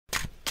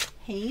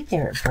Hey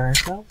there,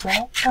 Virgo.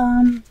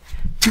 Welcome.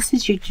 This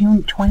is your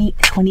June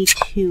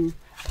 2022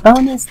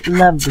 bonus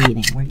love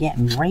reading. We're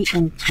getting right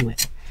into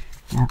it.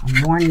 Now,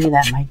 I'm warning you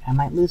that I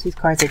might lose these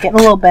cards. They're getting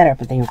a little better,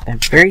 but they're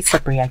very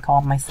slippery. I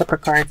call them my slipper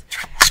cards.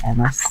 And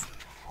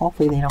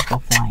hopefully they don't go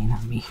flying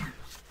on me.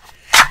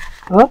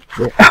 Oh,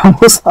 I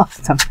almost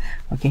lost them.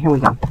 Okay, here we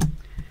go.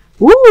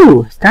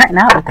 Woo! Starting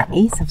out with the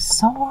Ace of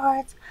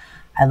Swords.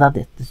 I love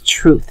this. The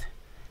truth.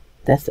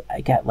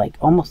 I got like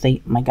almost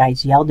my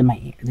guys yelled in my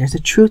ear. There's a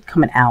truth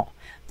coming out.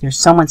 There's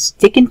someone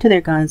sticking to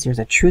their guns. There's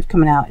a truth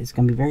coming out. It's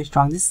going to be very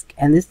strong. This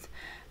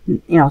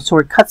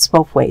sword cuts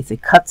both ways.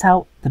 It cuts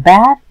out the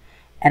bad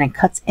and it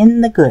cuts in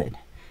the good.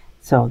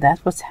 So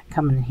that's what's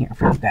coming in here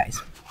for you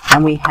guys.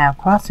 And we have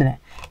crossing it.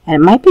 And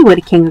it might be with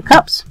a King of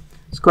Cups.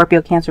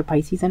 Scorpio, Cancer,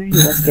 Pisces energy.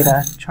 Let's get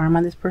a charm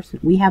on this person.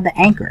 We have the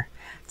anchor.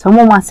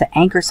 Someone wants to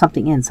anchor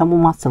something in.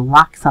 Someone wants to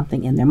lock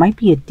something in. There might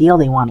be a deal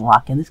they want to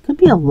lock in. This could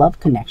be a love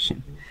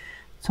connection.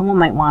 Someone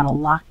might want to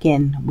lock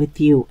in with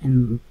you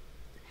in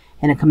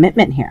a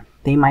commitment here.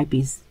 They might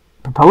be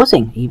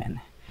proposing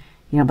even.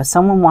 But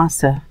someone wants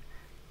to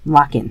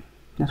lock in.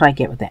 That's what I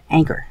get with the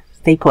anchor.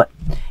 Stay put.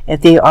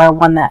 If they are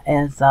one that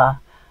is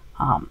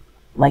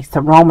likes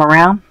to roam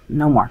around,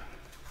 no more.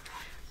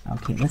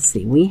 Okay, let's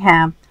see. We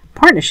have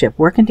partnership,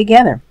 working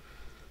together.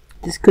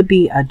 This could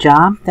be a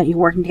job that you're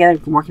working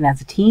together, working as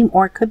a team,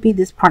 or it could be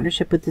this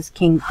partnership with this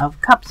King of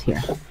Cups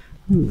here.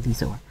 Move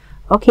these over.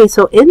 Okay,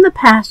 so in the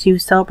past you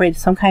celebrated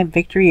some kind of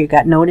victory, you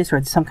got noticed,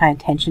 or some kind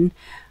of tension.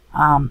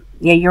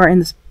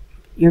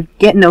 You're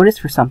getting noticed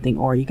for something,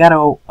 or you got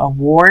an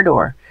award,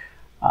 or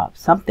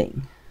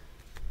something.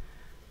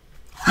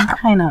 Some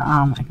kind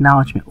of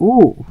acknowledgement.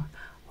 Ooh,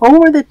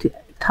 over the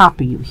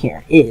top of you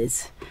here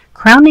is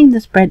crowning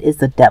the spread is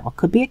the devil.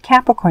 Could be a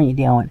Capricorn you're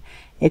dealing with.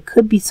 It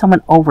could be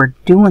someone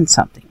overdoing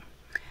something.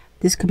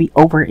 This could be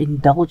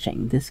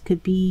overindulging. This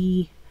could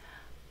be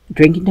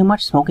drinking too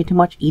much, smoking too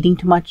much, eating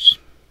too much.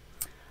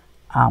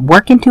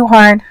 Working too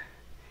hard.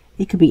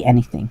 It could be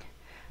anything.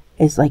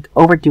 It's like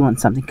overdoing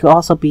something. It could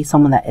also be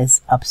someone that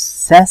is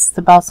obsessed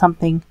about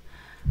something.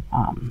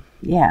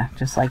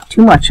 Just like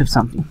too much of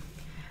something.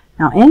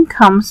 Now in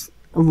comes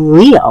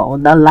Leo,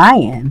 the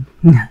lion.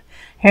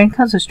 Here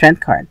comes the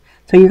strength card.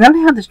 So you're going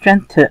to have the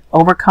strength to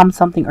overcome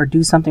something or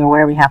do something or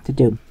whatever you have to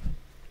do.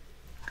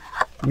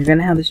 You're going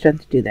to have the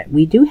strength to do that.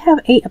 We do have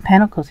 8 of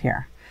Pentacles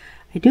here.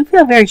 I do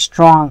feel very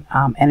strong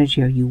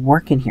energy of you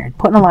working here,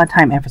 putting a lot of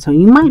time and effort. So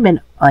you might have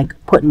been like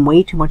putting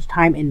way too much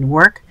time in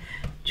work,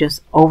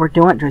 just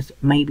overdoing it, just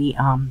maybe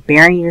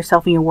burying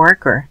yourself in your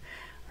work or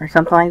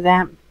something like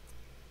that.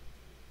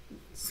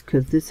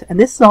 Because this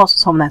is also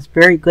someone that's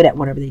very good at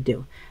whatever they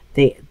do.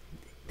 They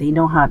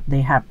know how,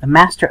 they have the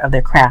master of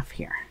their craft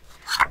here.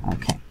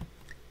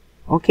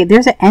 Okay,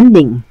 there's an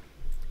ending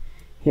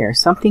here.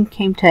 Something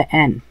came to an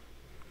end.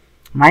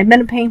 Might have been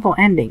a painful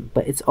ending,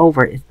 but it's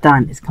over. It's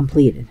done. It's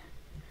completed.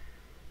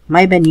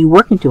 Might have been you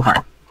working too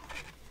hard.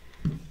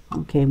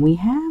 Okay, we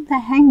have the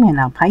Hangman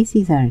now,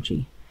 Pisces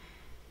energy.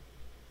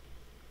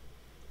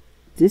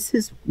 This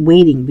is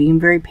waiting,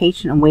 being very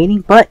patient and waiting,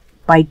 but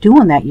by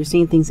doing that, you're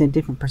seeing things in a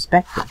different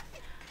perspective.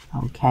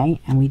 Okay,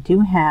 and we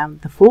do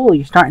have the Fool.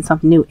 You're starting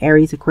something new,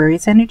 Aries,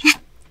 Aquarius energy.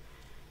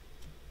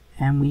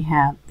 And we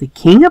have the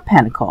King of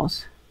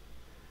Pentacles.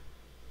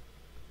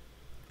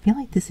 I feel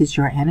like this is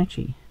your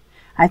energy.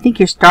 I think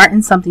you're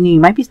starting something new. You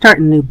might be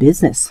starting a new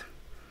business.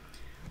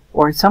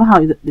 Or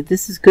somehow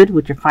this is good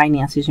with your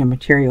finances, your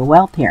material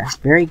wealth here.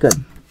 Very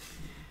good.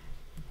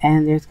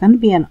 And there's going to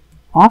be an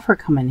offer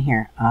coming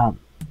here.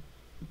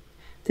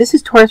 This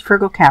is Taurus,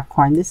 Virgo,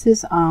 Capricorn. This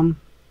is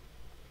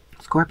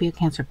Scorpio,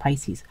 Cancer,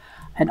 Pisces.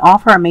 An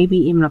offer or maybe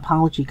even an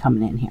apology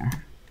coming in here.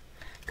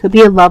 Could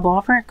be a love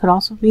offer. It could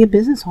also be a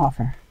business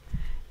offer.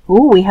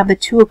 Ooh, we have the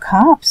 2 of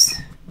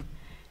Cups.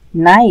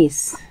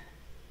 Nice.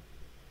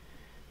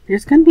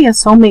 There's going to be a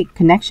soulmate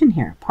connection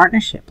here,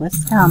 partnership.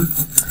 Let's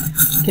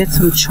get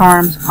some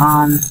charms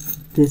on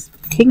this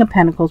King of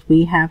Pentacles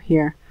we have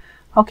here.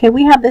 Okay,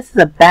 we have, this is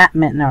a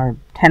badminton or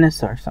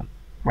tennis or some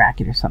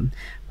racket or something.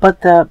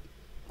 But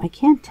I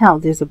can't tell,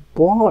 there's a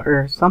ball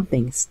or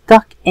something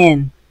stuck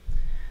in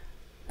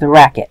the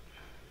racket.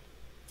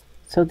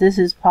 So this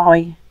is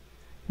probably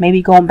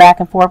maybe going back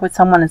and forth with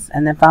someone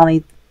and then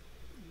finally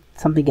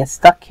something gets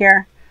stuck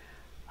here.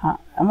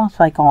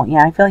 Almost like going,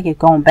 I feel like you're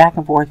going back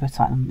and forth with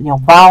something,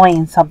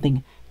 volleying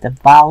something,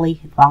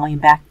 volleying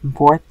back and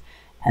forth,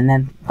 and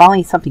then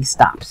finally something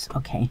stops.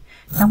 Okay,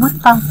 now what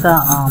about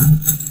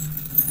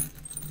the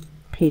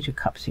Page of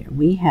Cups here?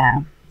 We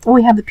have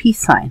the peace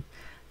sign.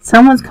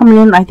 Someone's coming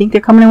in. I think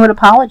they're coming in with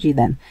apology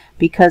then,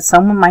 because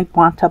someone might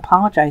want to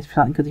apologize for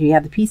something. Because you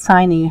have the peace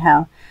sign and you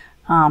have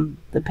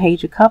the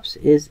Page of Cups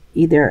is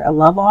either a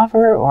love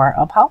offer or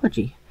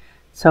apology.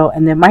 So,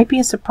 and there might be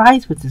a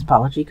surprise with this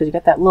apology because you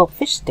got that little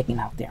fish sticking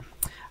out there.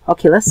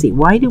 Okay, let's see.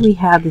 Why do we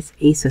have this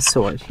Ace of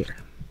Swords here?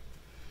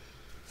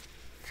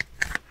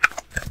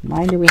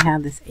 Why do we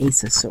have this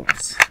Ace of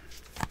Swords?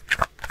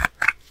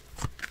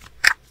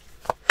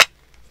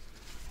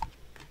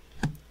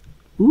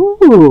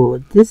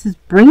 Ooh, this is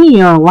bringing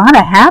you a lot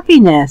of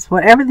happiness.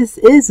 Whatever this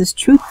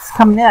truth is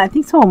coming in. I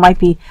think someone might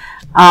be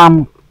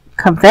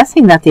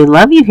confessing that they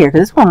love you here,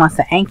 because this one wants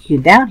to anchor you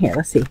down here.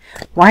 Let's see.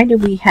 Why do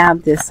we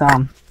have this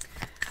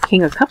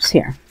King of Cups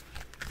here?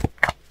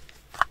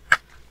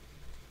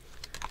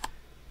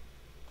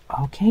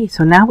 Okay,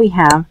 so now we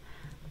have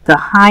the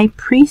High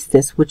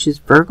Priestess, which is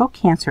Virgo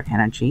Cancer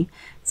energy.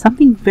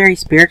 Something very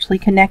spiritually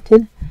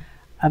connected,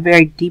 a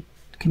very deep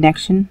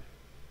connection.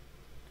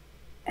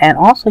 And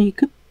also,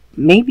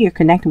 maybe you're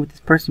connecting with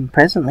this person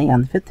presently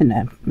on the 5th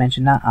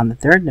dimension, not on the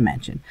 3rd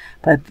dimension.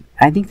 But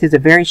I think there's a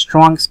very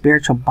strong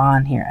spiritual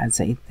bond here, I'd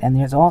say. And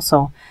there's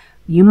also,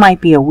 you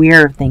might be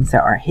aware of things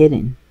that are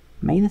hidden.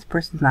 Maybe this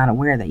person's not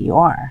aware that you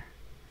are.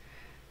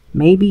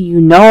 Maybe you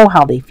know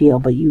how they feel,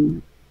 but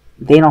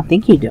they don't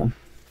think you do.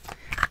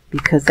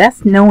 Because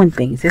that's knowing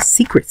things. There's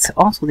secrets.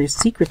 Also, there's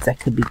secrets that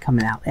could be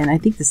coming out. And I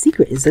think the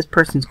secret is this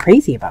person's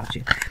crazy about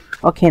you.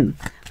 Okay,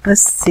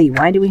 let's see.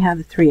 Why do we have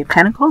the 3 of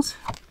Pentacles?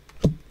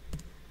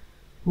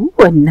 Ooh,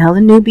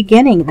 another new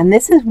beginning. And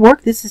this is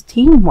work. This is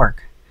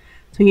teamwork.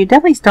 So you're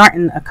definitely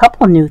starting a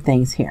couple of new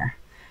things here.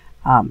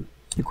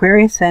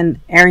 Aquarius and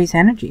Aries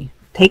energy.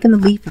 Taking the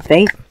leap of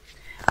faith.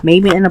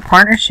 Maybe in a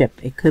partnership.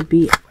 It could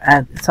be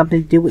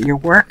something to do with your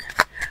work.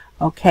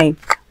 Okay,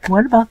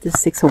 what about the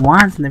 6 of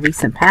Wands in the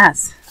recent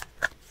past?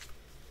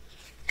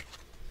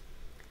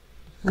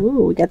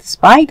 Ooh, we got the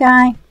Spy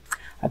guy.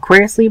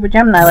 Aquarius, Libra,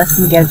 Gemini. Let's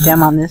get a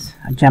gem on this.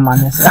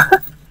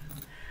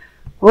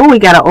 Oh, we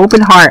got an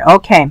open heart.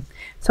 Okay.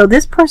 So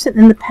this person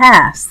in the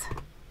past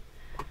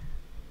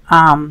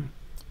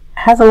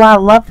has a lot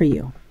of love for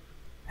you.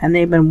 And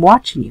they've been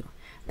watching you.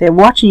 They're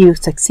watching you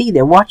succeed.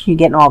 They're watching you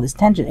getting all this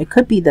attention. It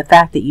could be the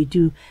fact that you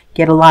do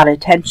get a lot of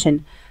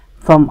attention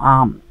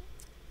from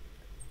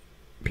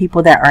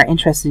people that are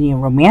interested in you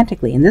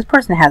romantically. And this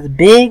person has a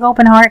big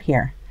open heart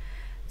here.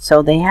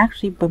 So they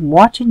actually been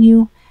watching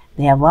you.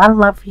 They have a lot of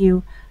love for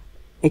you.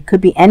 It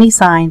could be any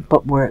sign,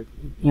 but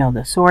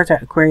the swords are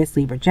Aquarius,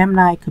 Libra,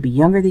 Gemini. Could be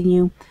younger than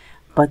you,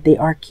 but they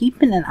are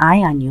keeping an eye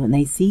on you, and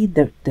they see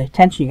the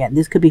attention you get.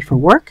 This could be for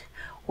work,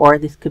 or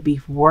this could be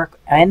for work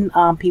and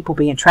people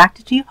being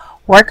attracted to you,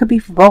 or it could be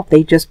for both.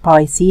 They just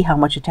probably see how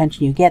much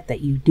attention you get,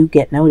 that you do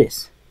get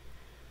noticed.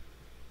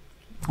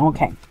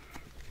 Okay.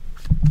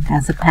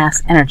 As a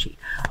past energy.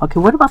 Okay,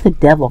 what about the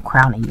Devil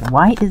crowning you?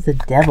 Why is the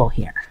Devil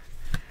here?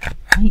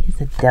 Why is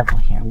the Devil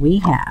here? We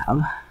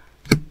have...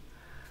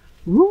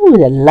 Ooh,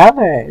 the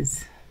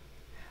Lovers.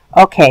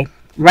 Okay,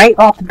 right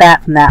off the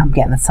bat from that, I'm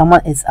getting that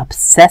someone is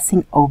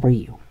obsessing over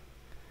you.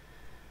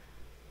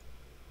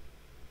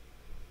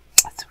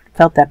 I sort of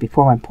felt that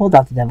before when I pulled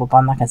out the Devil, but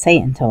I'm not going to say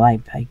it until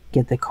I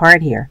get the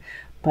card here.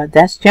 But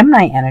that's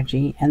Gemini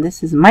energy, and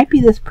this might be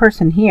this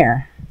person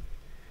here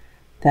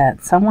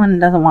that someone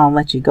doesn't want to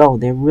let you go.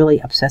 They're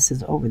really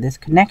obsesses over this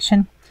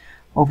connection,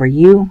 over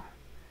you,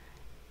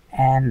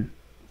 and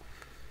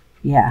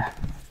yeah.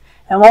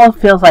 And all it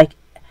feels like,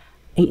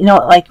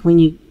 like when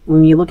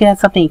you're looking at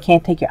something, you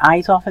can't take your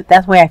eyes off it.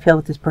 That's the way I feel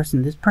with this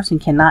person. This person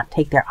cannot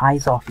take their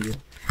eyes off you.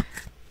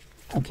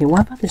 Okay,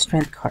 what about the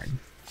Strength card?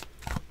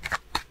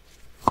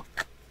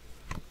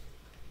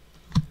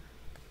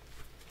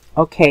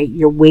 Okay,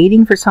 you're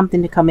waiting for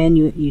something to come in.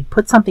 You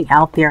put something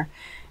out there,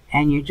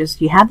 and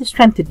you have the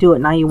strength to do it.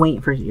 Now you're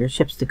waiting for your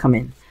ships to come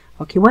in.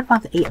 Okay, what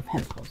about the 8 of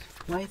Pentacles?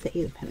 Why is the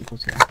 8 of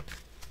Pentacles here?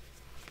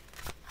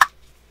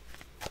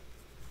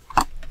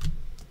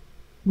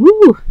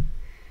 Woo!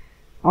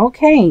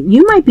 Okay,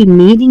 you might be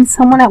meeting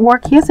someone at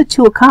work. Here's the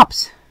 2 of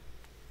Cups.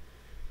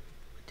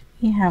 What do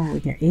we have over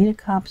here? 8 of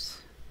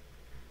Cups,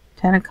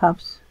 10 of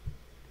Cups.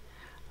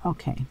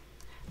 Okay,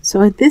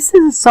 so this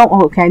is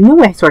okay, I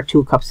knew I saw 2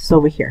 of Cups. It's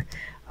over here.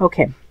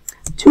 Okay,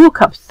 2 of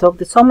Cups. So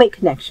the soulmate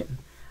connection,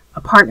 a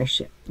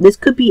partnership. This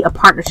could be a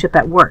partnership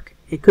at work.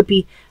 It could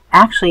be,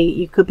 actually,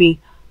 you could be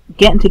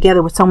getting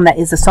together with someone that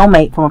is a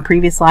soulmate from a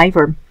previous life,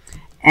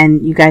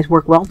 and you guys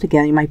work well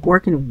together. You might be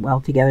working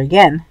well together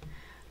again.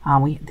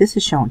 This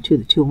is showing too,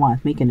 the 2 of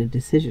Wands making a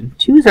decision.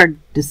 2s are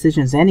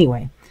decisions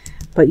anyway.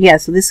 But yeah,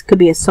 so this could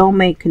be a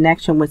soulmate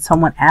connection with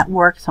someone at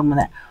work, someone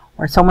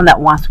that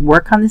wants to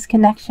work on this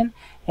connection.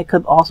 It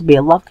could also be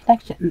a love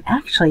connection, and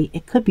actually,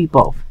 it could be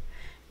both.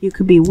 You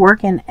could be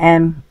working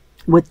and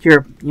with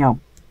your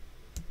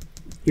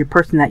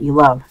person that you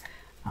love,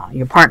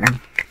 your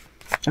partner.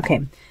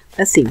 Okay,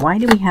 let's see. Why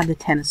do we have the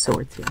 10 of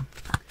Swords here?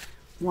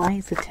 Why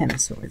is the 10 of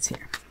Swords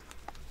here?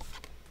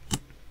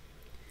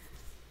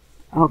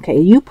 Okay,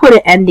 you put an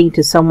ending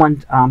to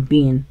someone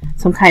being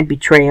some kind of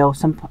betrayal,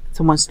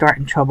 someone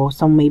starting trouble,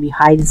 someone maybe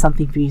hiding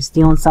something from you,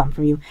 stealing something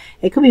from you.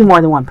 It could be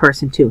more than one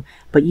person too,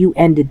 but you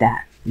ended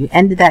that. You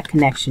ended that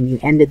connection. You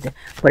ended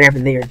whatever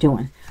they are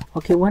doing.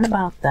 Okay, what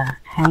about the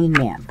Hanged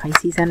Man?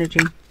 Pisces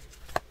energy.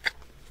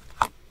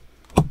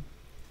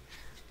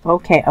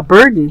 Okay, a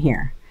burden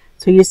here.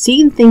 So you're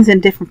seeing things in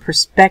different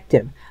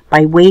perspective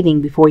by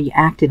waiting before you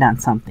acted on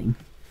something.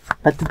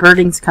 But the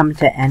burden's coming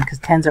to an end, because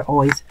 10s are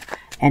always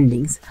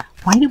endings.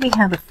 Why do we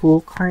have a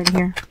Fool card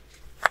here?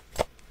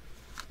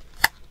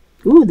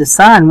 Ooh, the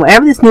Sun.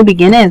 Whatever this new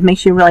beginning is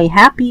makes you really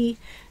happy.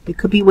 It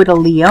could be with a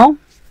Leo.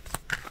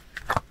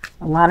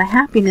 A lot of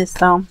happiness,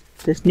 though.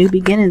 This new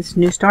beginning, this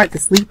new start,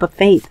 this leap of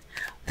faith.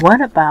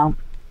 What about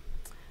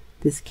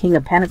this King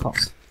of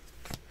Pentacles?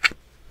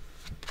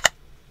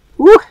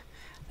 Ooh!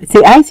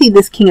 See, I see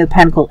this King of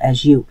Pentacles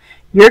as you.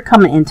 You're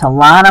coming into a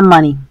lot of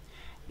money.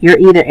 You're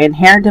either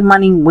inheriting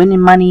money,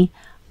 winning money,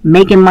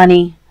 making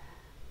money,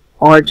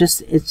 or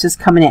just it's just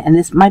coming in. And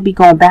this might be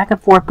going back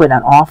and forth with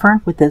an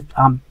offer, with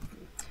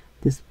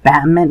this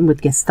Batman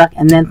would get stuck,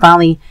 and then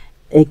finally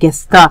it gets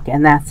stuck,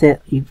 and that's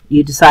it.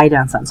 You decide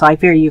on something. So I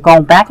fear you're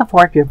going back and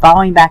forth, you're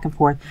following back and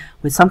forth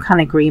with some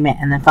kind of agreement,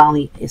 and then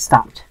finally it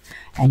stopped,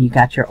 and you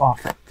got your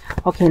offer.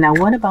 Okay, now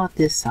what about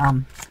this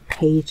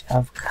Page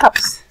of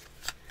Cups?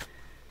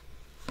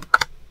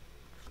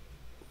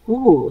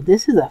 Ooh,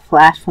 this is a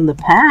flash from the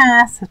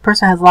past. This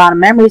person has a lot of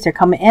memories. They're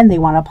coming in. They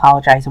want to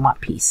apologize and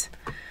want peace.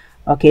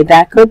 Okay,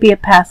 that could be a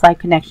past life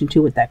connection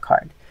too with that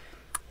card.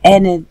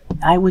 And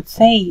I would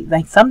say,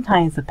 like,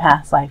 sometimes the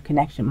past life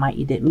connection might,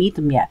 you didn't meet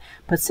them yet.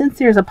 But since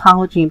there's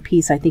apology and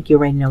peace, I think you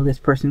already know this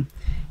person.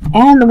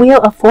 And the Wheel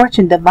of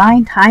Fortune,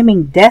 divine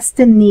timing,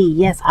 destiny.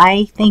 Yes,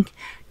 I think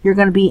you're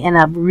going to be in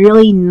a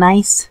really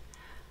nice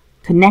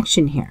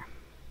connection here.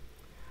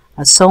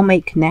 A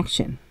soulmate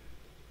connection.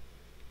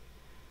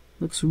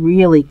 Looks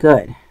really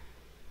good.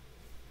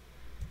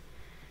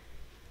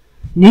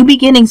 New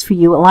beginnings for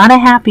you. A lot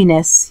of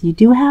happiness. You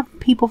do have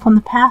people from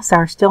the past that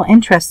are still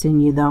interested in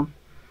you, though.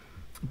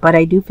 But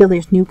I do feel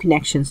there's new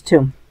connections,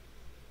 too.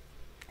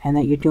 And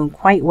that you're doing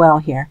quite well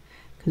here.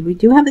 Because we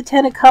do have the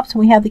Ten of Cups and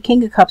we have the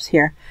King of Cups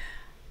here.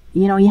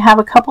 You know, you have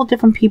a couple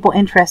different people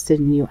interested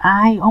in you.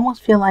 I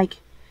almost feel like,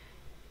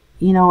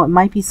 you know, it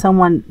might be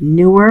someone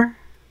newer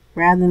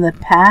rather than the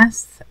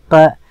past.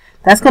 But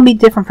that's going to be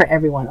different for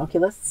everyone. Okay,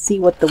 let's see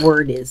what the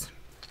word is.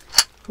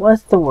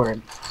 What's the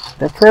word?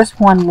 The first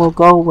one we'll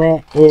go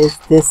with is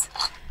this.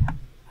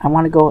 I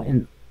want to go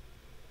in,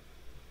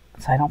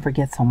 so I don't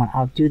forget someone.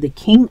 I'll do the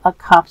King of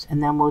Cups,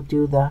 and then we'll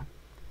do the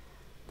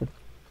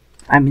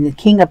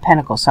King of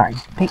Pentacles, sorry.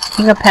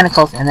 King of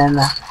Pentacles, and then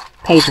the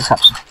Page of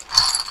Cups.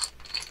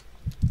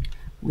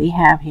 We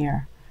have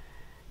here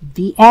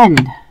the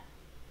end,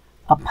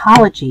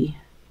 apology,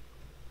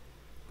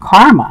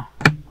 karma.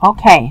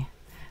 Okay.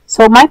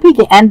 So it might be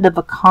the end of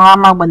a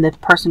karma when the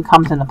person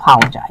comes and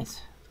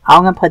apologizes.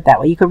 I'm going to put it that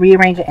way. You can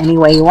rearrange it any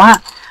way you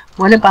want.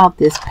 What about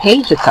this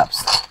Page of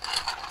Cups?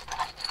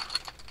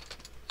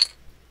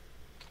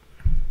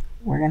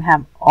 We're going to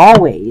have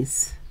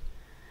always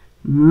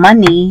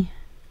money,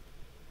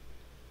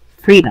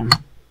 freedom.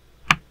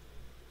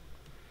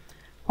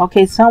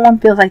 Okay, someone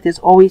feels like there's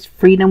always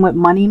freedom with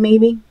money,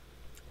 maybe.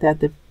 That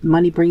the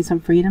money brings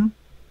them freedom.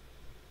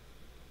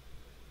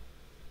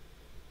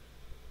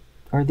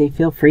 Or they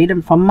feel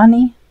freedom from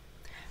money.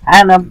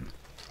 I don't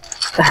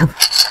know.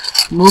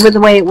 Move it the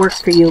way it works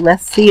for you.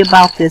 Let's see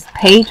about this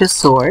Page of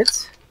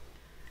Swords.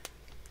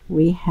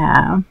 We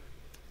have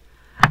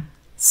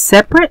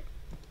separate,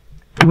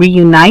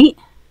 reunite,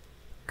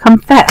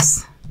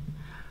 confess.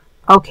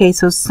 Okay,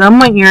 so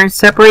someone, you're in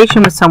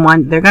separation with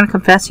someone. They're going to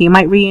confess, so you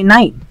might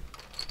reunite.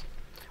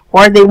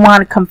 Or they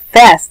want to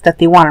confess that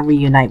they want to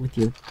reunite with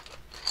you.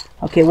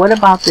 Okay, what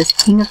about this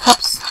King of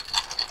Cups?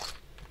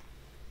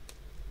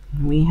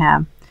 We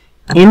have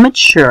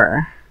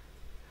immature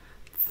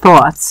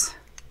thoughts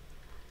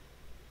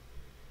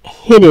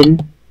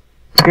hidden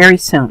very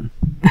soon.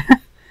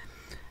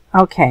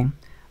 Okay,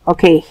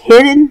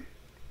 hidden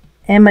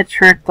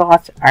immature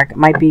thoughts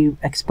might be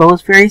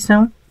exposed very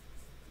soon.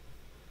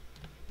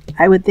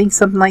 I would think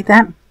something like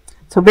that.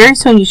 So very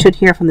soon you should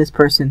hear from this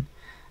person.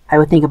 I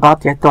would think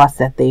about their thoughts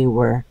that they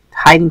were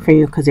hiding from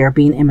you because they were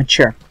being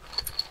immature.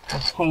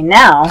 Okay,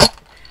 now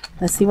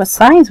let's see what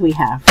signs we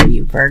have for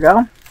you,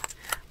 Virgo.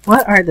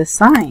 What are the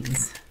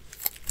signs?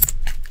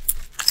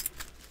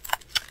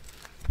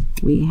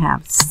 We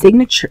have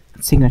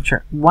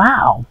signature.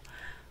 Wow.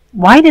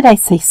 Why did I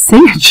say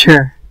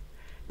signature?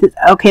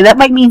 Okay, that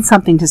might mean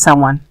something to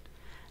someone.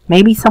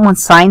 Maybe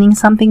someone's signing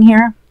something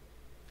here.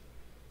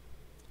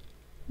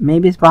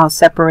 Maybe it's about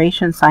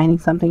separation, signing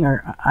something,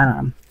 or I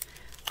don't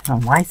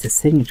know. Why is the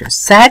signature?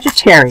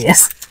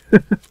 Sagittarius.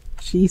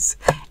 Jeez.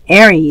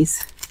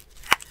 Aries.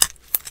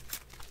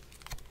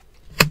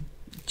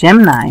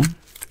 Gemini.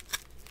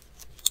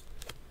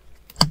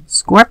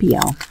 Scorpio,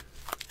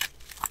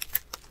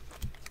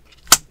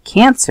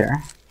 Cancer,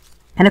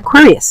 and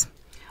Aquarius.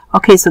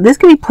 Okay, so this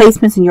could be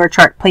placements in your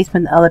chart,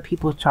 placement in other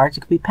people's charts.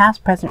 It could be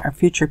past, present, or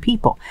future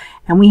people.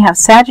 And we have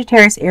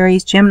Sagittarius,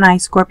 Aries, Gemini,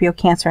 Scorpio,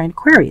 Cancer, and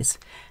Aquarius.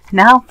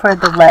 Now for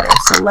the letters.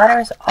 The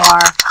letters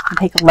are, I'll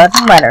take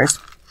 11 letters,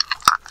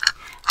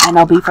 and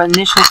they'll be for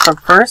initials for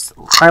first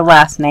or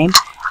last name,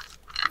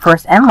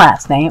 first and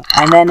last name.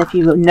 And then if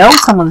you know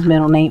someone's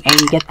middle name and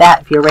you get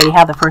that, if you already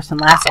have the first and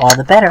last, all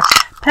the better.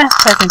 Past,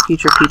 present,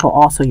 future people,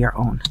 also your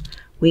own.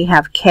 We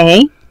have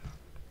K.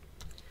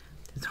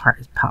 This heart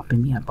is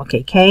popping me up.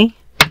 Okay, K,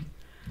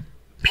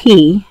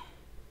 P,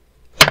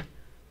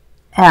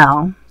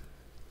 L,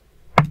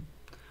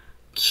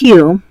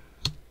 Q,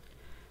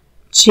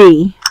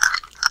 G,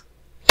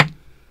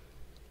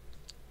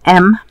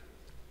 M,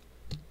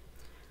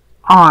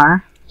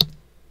 R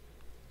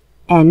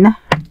N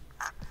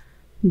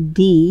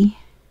D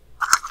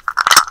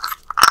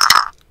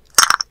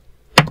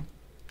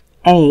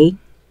A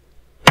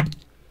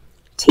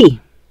T.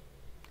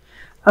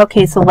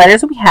 Okay, so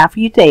letters we have for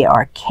you today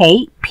are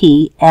K,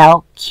 P,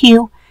 L,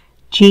 Q,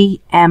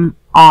 G, M,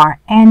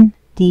 R, N,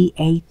 D,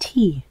 A,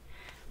 T.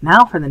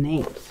 Now for the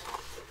names.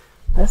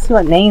 Let's see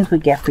what names we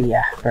get for you,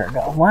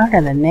 Virgo. What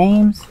are the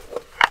names?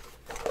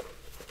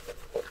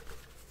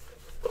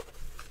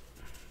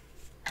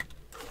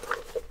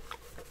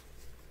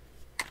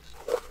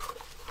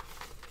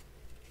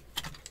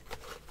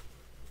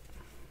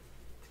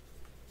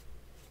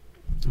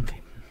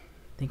 Okay,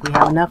 I think we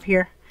have enough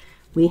here.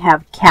 We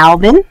have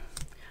Calvin,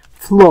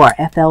 Flor,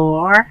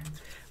 F-L-O-R.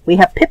 We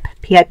have Pip,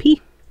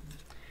 P-I-P.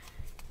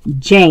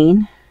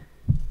 Jane,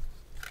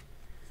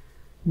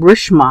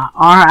 Rishma,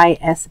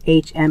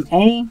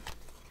 R-I-S-H-M-A.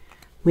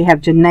 We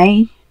have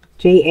Janae,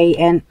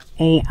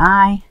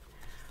 J-A-N-A-I.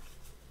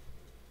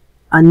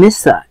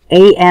 Anissa,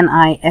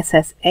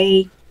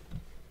 A-N-I-S-S-A.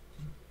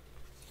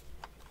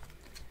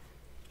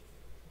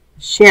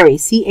 Sherry,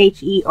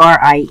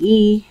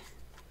 C-H-E-R-I-E.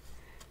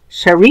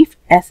 Sharif,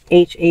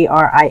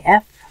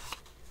 S-H-A-R-I-F.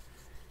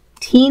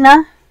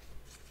 Tina,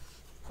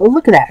 oh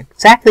look at that,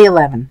 exactly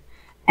 11.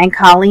 And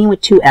Colleen with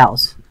 2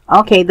 L's.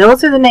 Okay,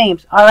 those are the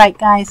names. Alright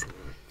guys,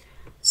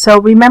 so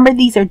remember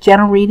these are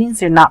general readings,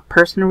 they're not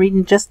personal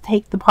readings. Just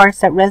take the parts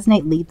that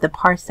resonate, leave the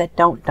parts that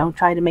don't. Don't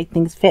try to make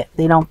things fit if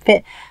they don't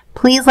fit.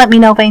 Please let me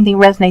know if anything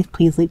resonates.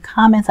 Please leave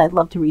comments. I'd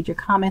love to read your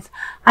comments.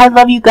 I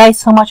love you guys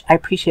so much. I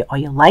appreciate all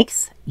your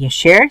likes, your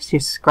shares, your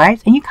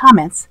subscribes, and your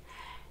comments.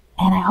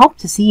 And I hope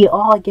to see you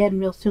all again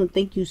real soon.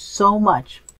 Thank you so much.